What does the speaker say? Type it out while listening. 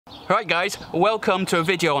Right guys, welcome to a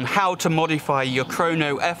video on how to modify your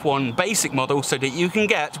Chrony F1 basic model so that you can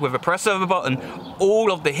get, with a press of a button, all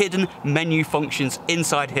of the hidden menu functions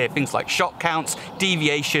inside here. Things like shot counts,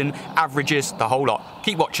 deviation, averages, the whole lot.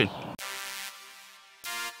 Keep watching.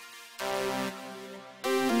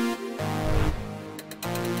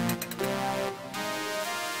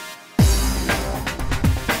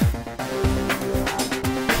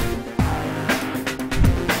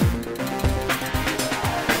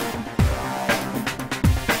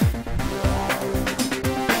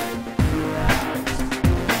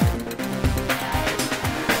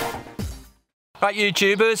 Right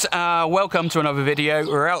YouTubers, welcome to another video.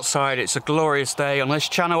 We're outside, it's a glorious day on this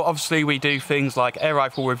channel. Obviously we do things like air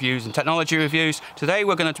rifle reviews and technology reviews. Today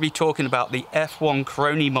we're going to be talking about the F1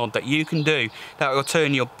 Chrony mod that you can do that will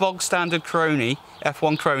turn your bog standard Chrony,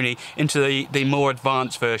 F1 Chrony, into the more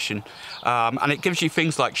advanced version. And it gives you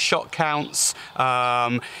things like shot counts,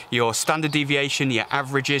 your standard deviation, your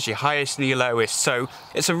averages, your highest and your lowest. So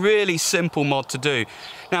it's a really simple mod to do.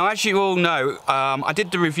 Now, as you all know, I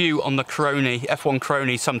did the review on the Chrony, F1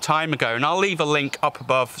 Chrony some time ago, and I'll leave a link up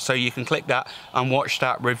above so you can click that and watch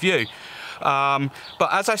that review. But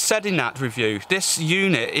as I said in that review, this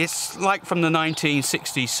unit is like from the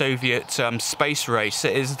 1960s Soviet space race.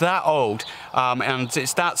 It is that old and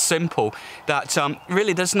it's that simple that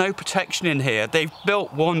really there's no protection in here. They've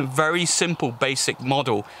built one very simple basic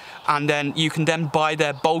model, and then you can then buy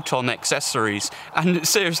their bolt-on accessories, and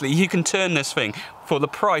seriously you can turn this thing for the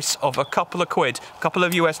price of a couple of quid, a couple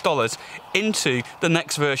of US dollars, into the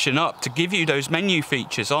next version up to give you those menu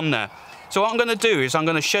features on there. So what I'm going to do is I'm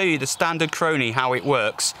going to show you the standard Chrony, how it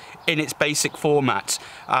works in its basic format,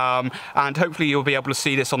 and hopefully you'll be able to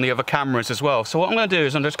see this on the other cameras as well. So what I'm going to do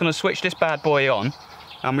is I'm just going to switch this bad boy on,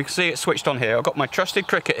 and we can see it switched on here. I've got my trusted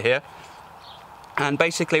cricket here, and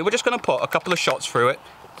basically we're just going to put a couple of shots through it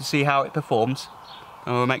to see how it performs,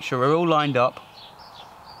 and we'll make sure we're all lined up.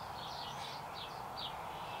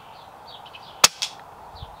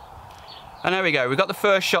 And there we go, we've got the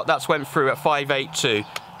first shot that's went through at 582.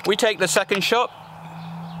 We take the second shot.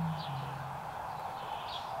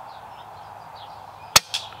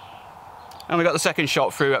 And we got the second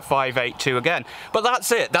shot through at 582 again. But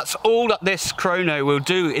that's it, that's all that this Chrony will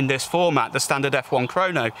do in this format, the standard F1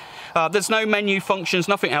 Chrony. There's no menu functions,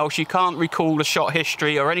 nothing else, you can't recall the shot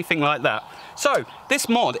history or anything like that. So, this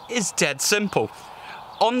mod is dead simple.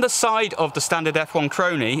 On the side of the standard F1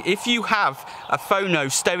 Chrony, if you have a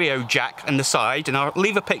phono stereo jack on the side, and I'll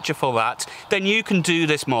leave a picture for that, then you can do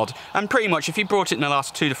this mod. And pretty much, if you brought it in the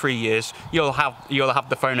last 2 to 3 years, you'll have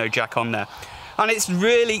the phono jack on there. And it's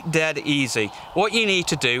really dead easy. What you need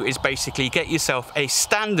to do is basically get yourself a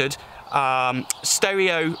standard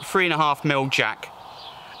stereo 3.5mm jack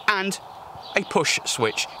and a push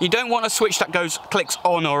switch. You don't want a switch that clicks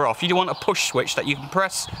on or off. You want a push switch that you can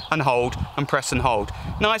press and hold and press and hold.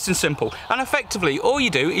 Nice and simple. And effectively all you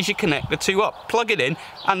do is you connect the two up, plug it in,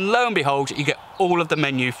 and lo and behold you get all of the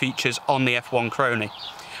menu features on the F1 Chrony.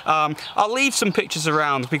 I'll leave some pictures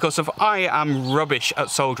around because I am rubbish at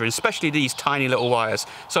soldering, especially these tiny little wires.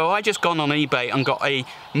 So I just gone on eBay and got a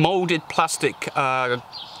molded plastic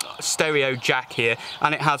stereo jack here,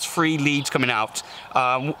 and it has 3 leads coming out,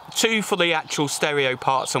 2 for the actual stereo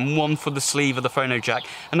parts and 1 for the sleeve of the phono jack.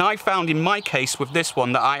 And I found in my case with this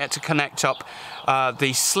one that I had to connect up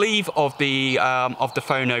the sleeve of the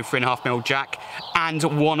phono 3.5mm jack and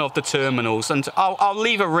one of the terminals, and I'll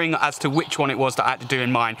leave a ring as to which one it was that I had to do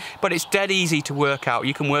in mine, but it's dead easy to work out.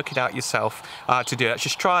 You can work it out yourself to do it. It's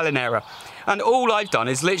just trial and error. And all I've done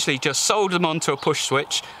is literally just soldered them onto a push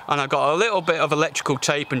switch, and I got a little bit of electrical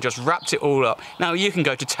tape and just wrapped it all up. Now you can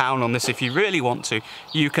go to town on this if you really want to.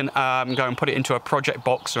 You can go and put it into a project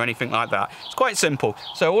box or anything like that. It's quite simple.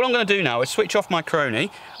 So all I'm going to do now is switch off my Chrony,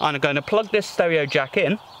 and I'm going to plug this stereo jack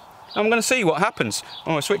in, and I'm going to see what happens.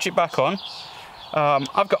 I'm going to switch it back on.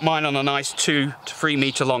 I've got mine on a nice 2 to 3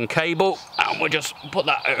 meter long cable, and we'll just put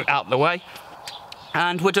that out of the way,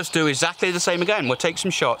 and we'll just do exactly the same again. We'll take some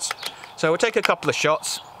shots. So we'll take a couple of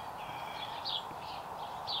shots.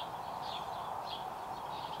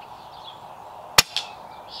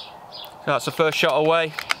 So that's the first shot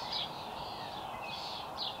away.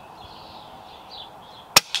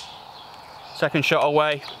 Second shot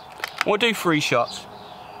away. We'll do 3 shots.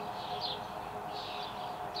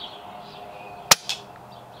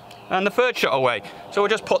 And the third shot away. So we'll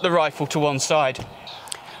just put the rifle to one side.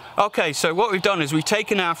 Okay, so what we've done is we've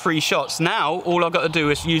taken our 3 shots. Now all I've got to do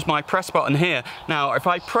is use my press button here. Now if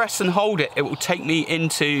I press and hold it, it will take me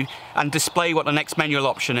into and display what the next manual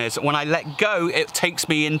option is. When I let go, it takes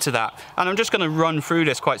me into that. And I'm just going to run through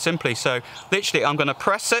this quite simply. So literally I'm going to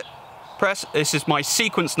press it, press, this is my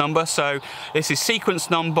sequence number, so this is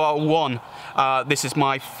sequence number 1. This is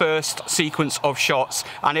my first sequence of shots,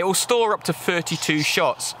 and it will store up to 32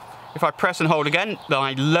 shots. If I press and hold again,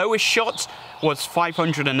 my lowest shot was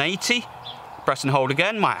 580. Press and hold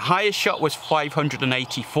again, my highest shot was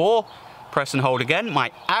 584. Press and hold again,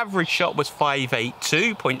 my average shot was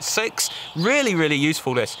 582.6. Really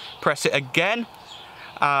useful this. Press it again,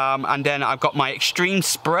 and then I've got my extreme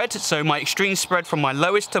spread. So my extreme spread from my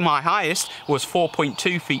lowest to my highest was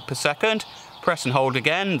 4.2 feet per second. Press and hold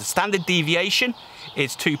again, the standard deviation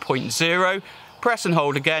is 2.0. Press and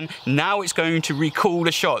hold again, now it's going to recall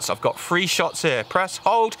the shots. I've got 3 shots here. Press,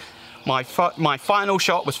 hold. My final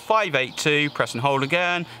shot was 582, press and hold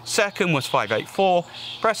again. Second was 584,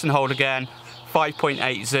 press and hold again,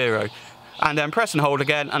 5.80. And then press and hold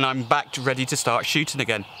again, and I'm back ready to start shooting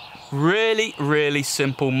again. Really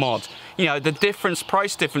simple mod. You know, the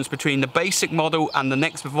price difference between the basic model and the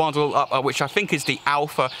next model up, which I think is the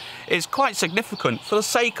Alpha, is quite significant. For the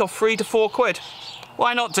sake of 3 to 4 quid.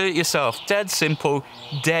 Why not do it yourself? Dead simple,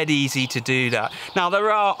 dead easy to do that. Now, there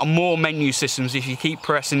are more menu systems if you keep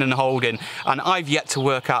pressing and holding, and I've yet to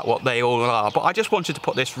work out what they all are, but I just wanted to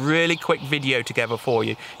put this really quick video together for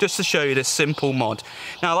you, just to show you this simple mod.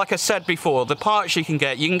 Now, like I said before, the parts you can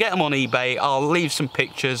get them on eBay. I'll leave some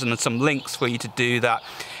pictures and some links for you to do that.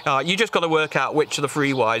 You just got to work out which of the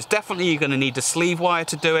 3 wires. Definitely you're going to need the sleeve wire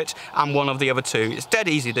to do it, and one of the other 2. It's dead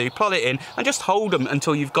easy to do. Plug it in and just hold them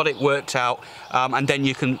until you've got it worked out, and then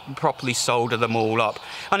you can properly solder them all up.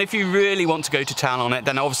 And if you really want to go to town on it,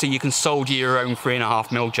 then obviously you can solder your own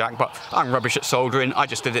 3.5mm jack, but I'm rubbish at soldering. I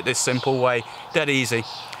just did it this simple way, dead easy.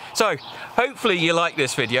 So hopefully you like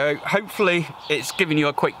this video. Hopefully it's given you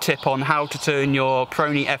a quick tip on how to turn your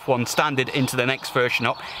Chrony F1 standard into the next version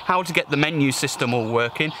up, how to get the menu system all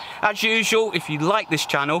working. As usual, if you like this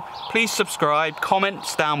channel, please subscribe,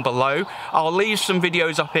 comments down below. I'll leave some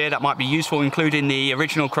videos up here that might be useful, including the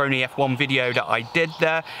original Chrony F1 video that I did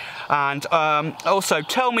there. And also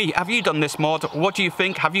tell me, have you done this mod? What do you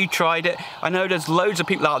think? Have you tried it? I know there's loads of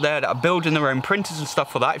people out there that are building their own printers and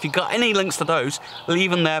stuff for that. If you've got any links to those,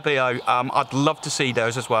 leave them there below. I'd love to see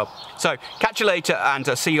those as well. So catch you later,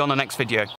 and see you on the next video.